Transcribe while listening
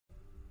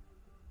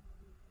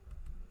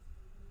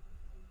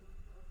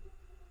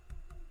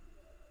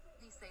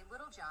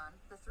John,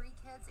 the 3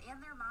 kids and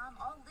their mom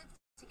all lived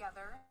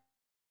together.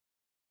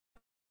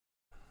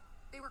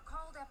 They were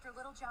called after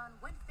Little John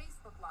went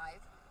Facebook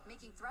Live,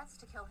 making threats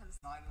to kill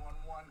himself.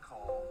 911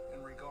 call in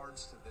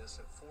regards to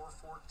this at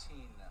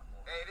 4:14 that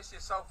morning. Hey, this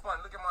shit's so fun.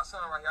 Look at my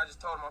son right here. I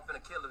just told him I'm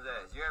finna kill his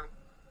ass. You hear me?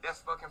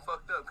 That's fucking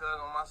fucked up, cuz,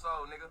 on my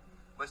soul, nigga.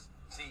 But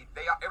see,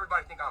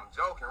 everybody think I'm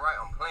joking, right?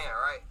 I'm playing,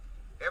 right?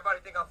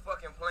 Everybody think I'm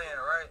fucking playing,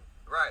 right?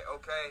 Right,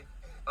 okay.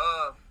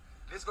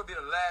 This gonna be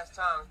the last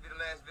time. This be the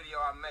last video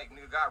I make.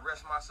 Nigga, God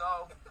rest my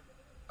soul.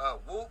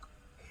 Wook,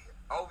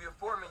 Ovia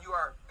Foreman, you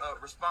are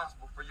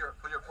responsible for your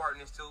part in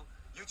this too.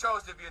 You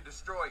chose to be a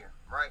destroyer,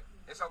 right?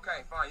 It's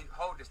okay, fine. You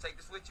hold this. Take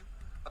this with you.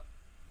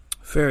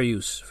 Fair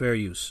use. Fair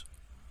use.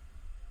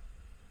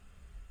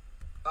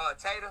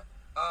 Tater,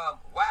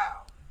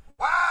 wow.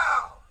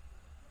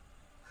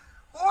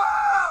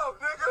 Wow,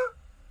 nigga.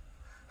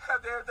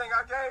 After everything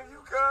I gave you,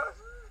 cuz.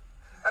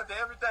 After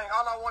everything,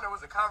 all I wanted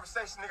was a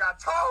conversation, nigga. I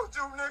told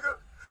you, nigga.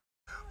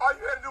 All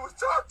you had to do was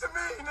talk to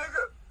me,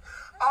 nigga.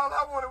 All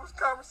I wanted was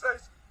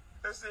conversation.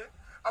 That's it.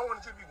 I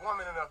wanted you to be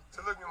woman enough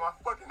to look me in my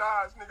fucking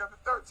eyes, nigga, after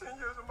 13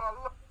 years of my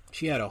life.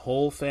 She had a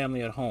whole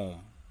family at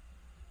home,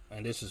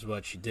 and this is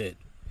what she did.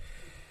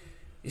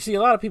 You see,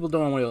 a lot of people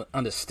don't really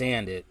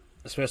understand it,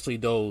 especially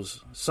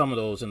some of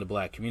those in the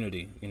black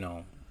community, you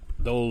know.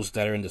 Those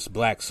that are in this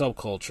black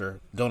subculture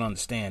don't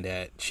understand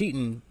that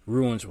cheating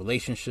ruins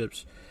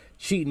relationships.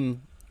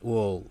 Cheating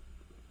will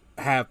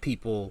have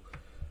people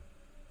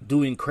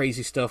doing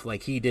crazy stuff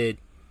like he did.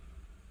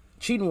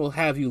 Cheating will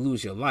have you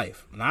lose your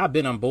life. Now, I've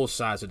been on both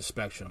sides of the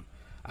spectrum.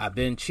 I've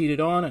been cheated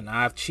on and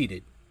I've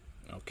cheated.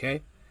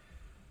 Okay?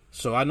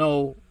 So I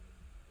know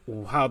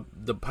how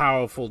the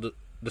powerful,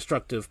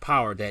 destructive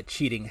power that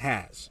cheating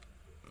has.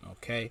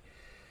 Okay?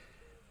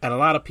 And a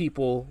lot of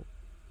people,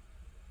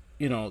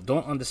 you know,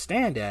 don't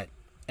understand that.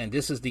 And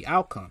this is the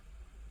outcome.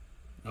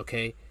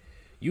 Okay?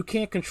 You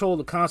can't control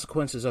the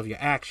consequences of your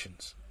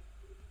actions,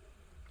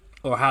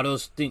 or how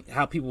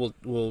people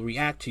will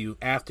react to you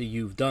after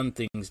you've done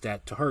things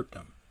that to hurt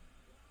them.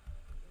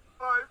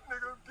 Life,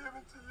 nigga, give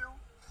it to you.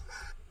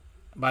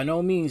 By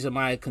no means am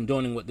I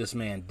condoning what this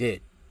man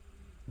did,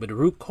 but the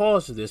root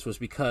cause of this was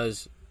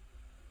because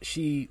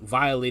she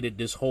violated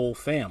this whole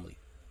family.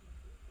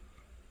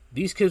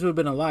 These kids would have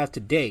been alive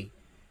today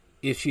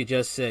if she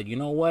just said, you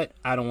know what,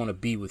 I don't want to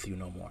be with you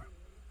no more.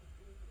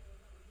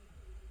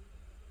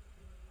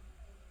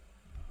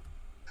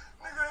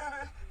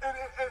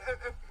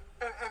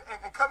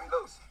 And cut me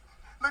loose.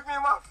 Look me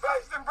in my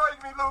face and break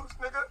me loose,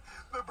 nigga.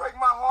 Break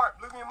my heart.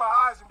 Look me in my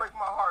eyes and break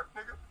my heart,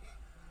 nigga.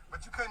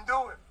 But you couldn't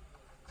do it.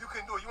 You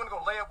couldn't do it. You want to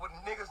go lay up with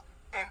niggas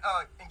and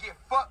get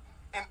fucked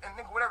and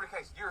nigga, whatever the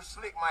case. You're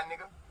slick, my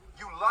nigga.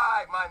 You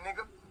lied, my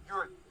nigga.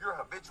 You're a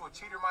habitual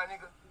cheater, my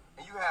nigga.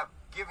 And you have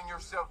given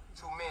yourself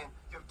to men.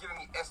 You've given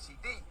me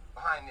STD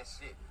behind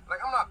this shit. Like,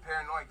 I'm not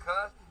paranoid,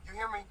 cuz. You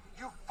hear me?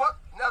 You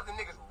fucked other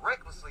niggas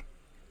recklessly.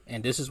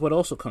 And this is what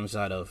also comes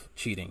out of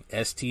cheating.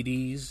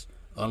 STDs,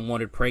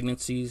 unwanted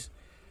pregnancies,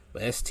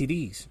 but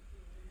STDs.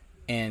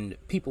 And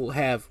people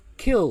have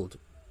killed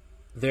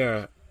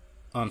their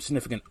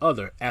significant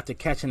other after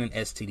catching an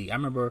STD. I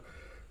remember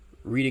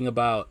reading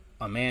about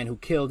a man who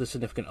killed a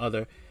significant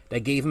other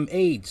that gave him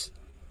AIDS.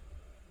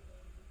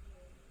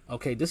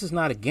 Okay, this is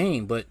not a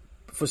game, but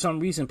for some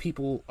reason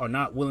people are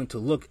not willing to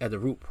look at the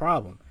root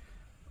problem,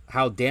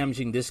 how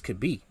damaging this could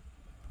be.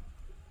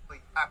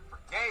 I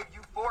forgave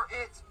you for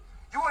it.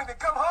 You won't even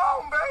come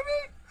home,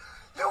 baby.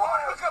 You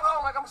won't even come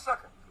home like I'm a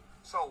sucker.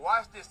 So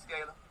watch this,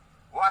 Scala.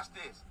 Watch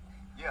this.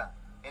 Yeah.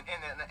 And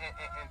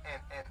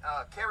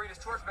carry this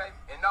torch, baby.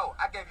 And no,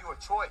 I gave you a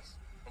choice,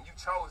 and you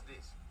chose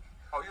this.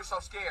 Oh, you're so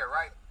scared,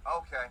 right?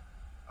 Okay.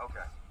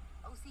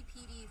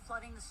 OCPD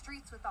flooding the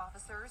streets with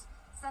officers,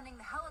 sending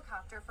the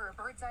helicopter for a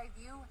bird's eye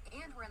view,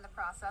 and we're in the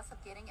process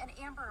of getting an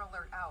Amber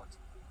Alert out.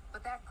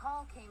 But that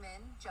call came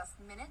in just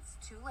minutes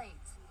too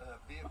late. The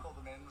vehicle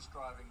the man was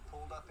driving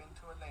pulled up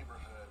into a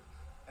neighborhood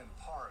and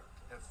parked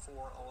at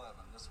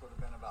 4:11. This would have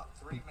been about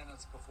 3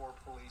 minutes before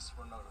police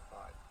were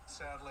notified.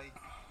 Sadly,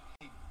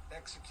 he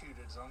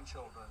executed his own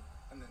children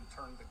and then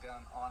turned the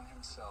gun on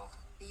himself.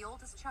 The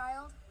oldest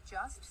child,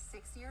 just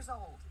 6 years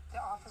old.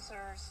 The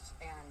officers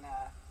and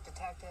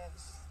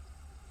detectives,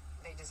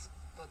 they just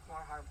look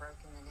more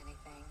heartbroken than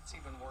anything. It's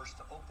even worse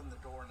to open the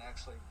door and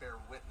actually bear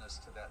witness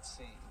to that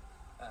scene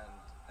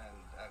and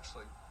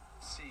actually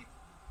see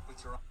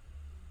with your own.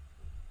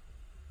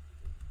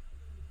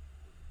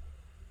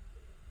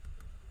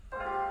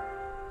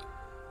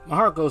 My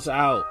heart goes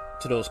out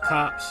to those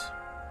cops.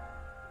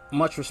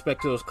 Much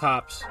respect to those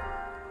cops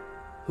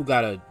who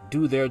gotta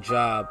do their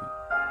job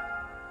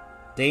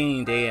day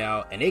in, day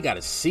out, and they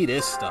gotta see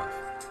this stuff.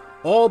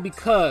 All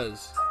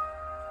because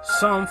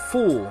some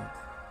fool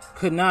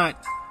could not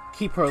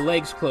keep her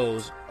legs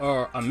closed,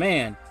 or a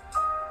man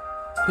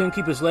couldn't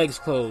keep his legs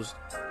closed,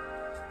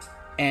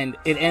 and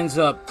it ends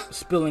up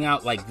spilling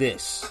out like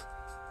this.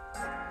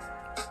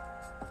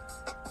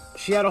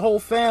 She had a whole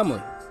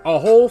family,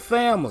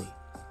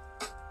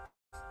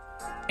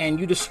 and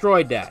you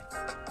destroyed that.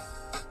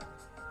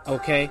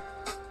 Okay?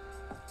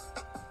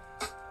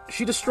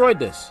 She destroyed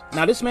this.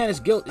 Now, this man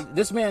is guilty.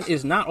 This man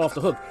is not off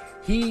the hook.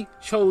 He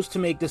chose to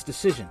make this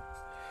decision.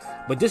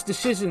 But this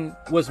decision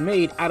was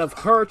made out of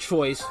her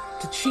choice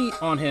to cheat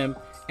on him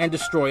and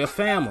destroy a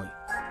family.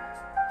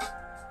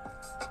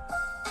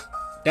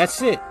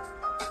 That's it.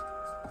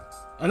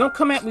 And don't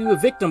come at me with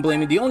victim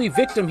blaming. The only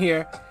victim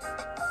here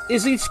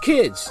is these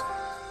kids.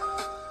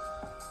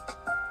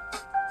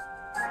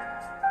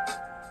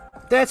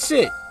 That's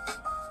it.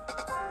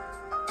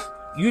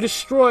 You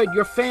destroyed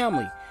your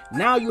family.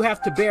 Now you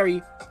have to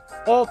bury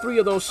all 3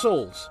 of those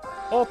souls.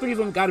 All 3 of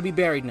them got to be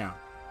buried now.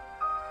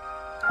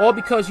 All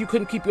because you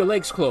couldn't keep your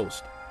legs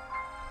closed.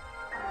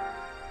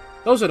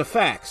 Those are the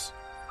facts.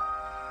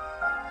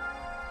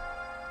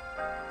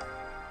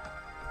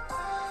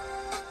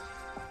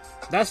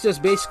 That's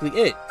just basically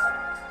it.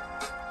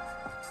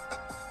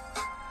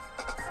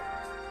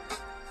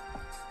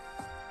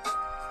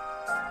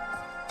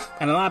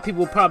 And a lot of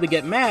people will probably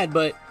get mad,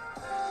 but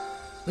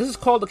this is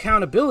called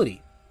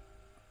accountability.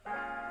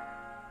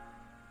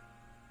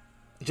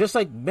 Just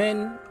like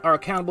men are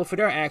accountable for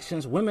their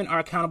actions, women are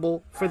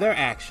accountable for their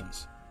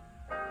actions.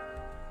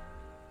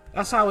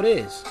 That's how it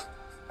is.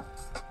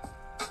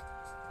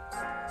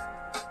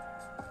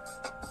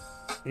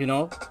 You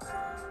know?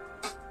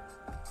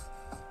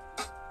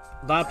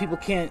 A lot of people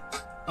can't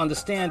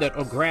understand that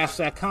or grasp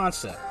that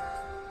concept.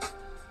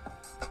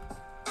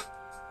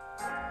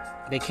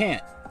 They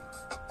can't.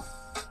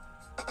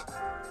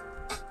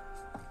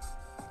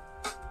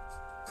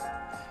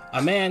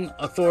 A man,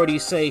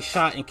 authorities say,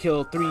 shot and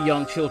killed 3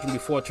 young children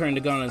before turning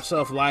the gun on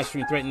himself, live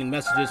streamed threatening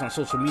messages on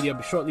social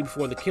media shortly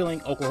before the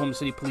killing, Oklahoma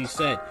City police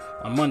said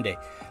on Monday.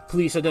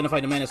 Police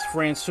identified the man as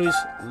Francis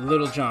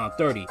Littlejohn,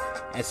 30,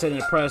 and said in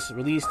a press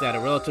release that a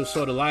relative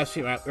saw the live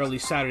stream early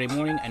Saturday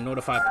morning and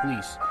notified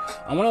police.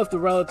 I wonder if the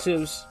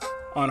relatives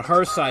on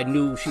her side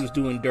knew she was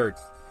doing dirt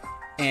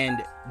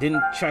and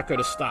didn't check her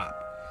to stop.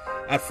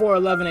 At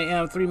 4:11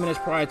 a.m., 3 minutes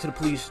prior to the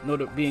police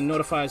being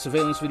notified,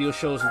 surveillance video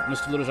shows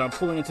Mr. Littlejohn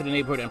pulling into the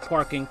neighborhood and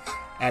parking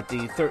at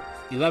the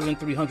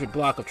 11300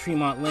 block of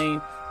Tremont Lane,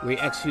 where he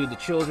executed the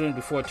children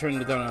before turning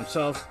the gun on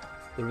himself.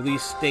 The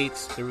release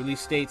states,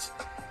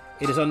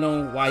 it is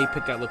unknown why he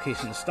picked that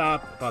location to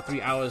stop. About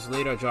 3 hours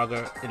later, a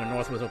jogger in a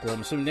northwest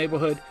Oklahoma City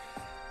neighborhood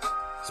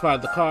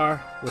spotted the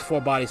car with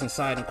 4 bodies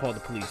inside and called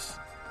the police.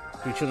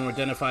 3 children were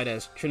identified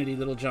as Trinity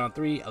Littlejohn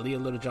 3,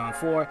 Aaliyah Littlejohn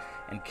 4,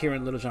 and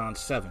Kieran Littlejohn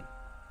 7.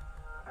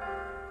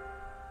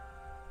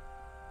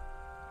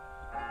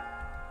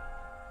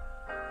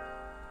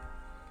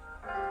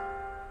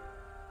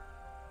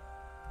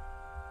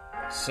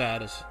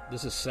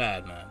 This is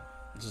sad, man.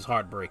 This is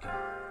heartbreaking.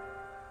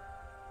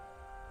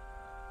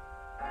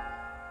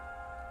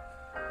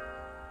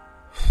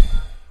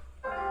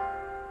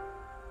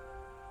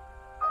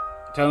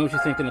 Tell me what you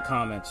think in the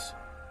comments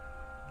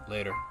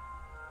later.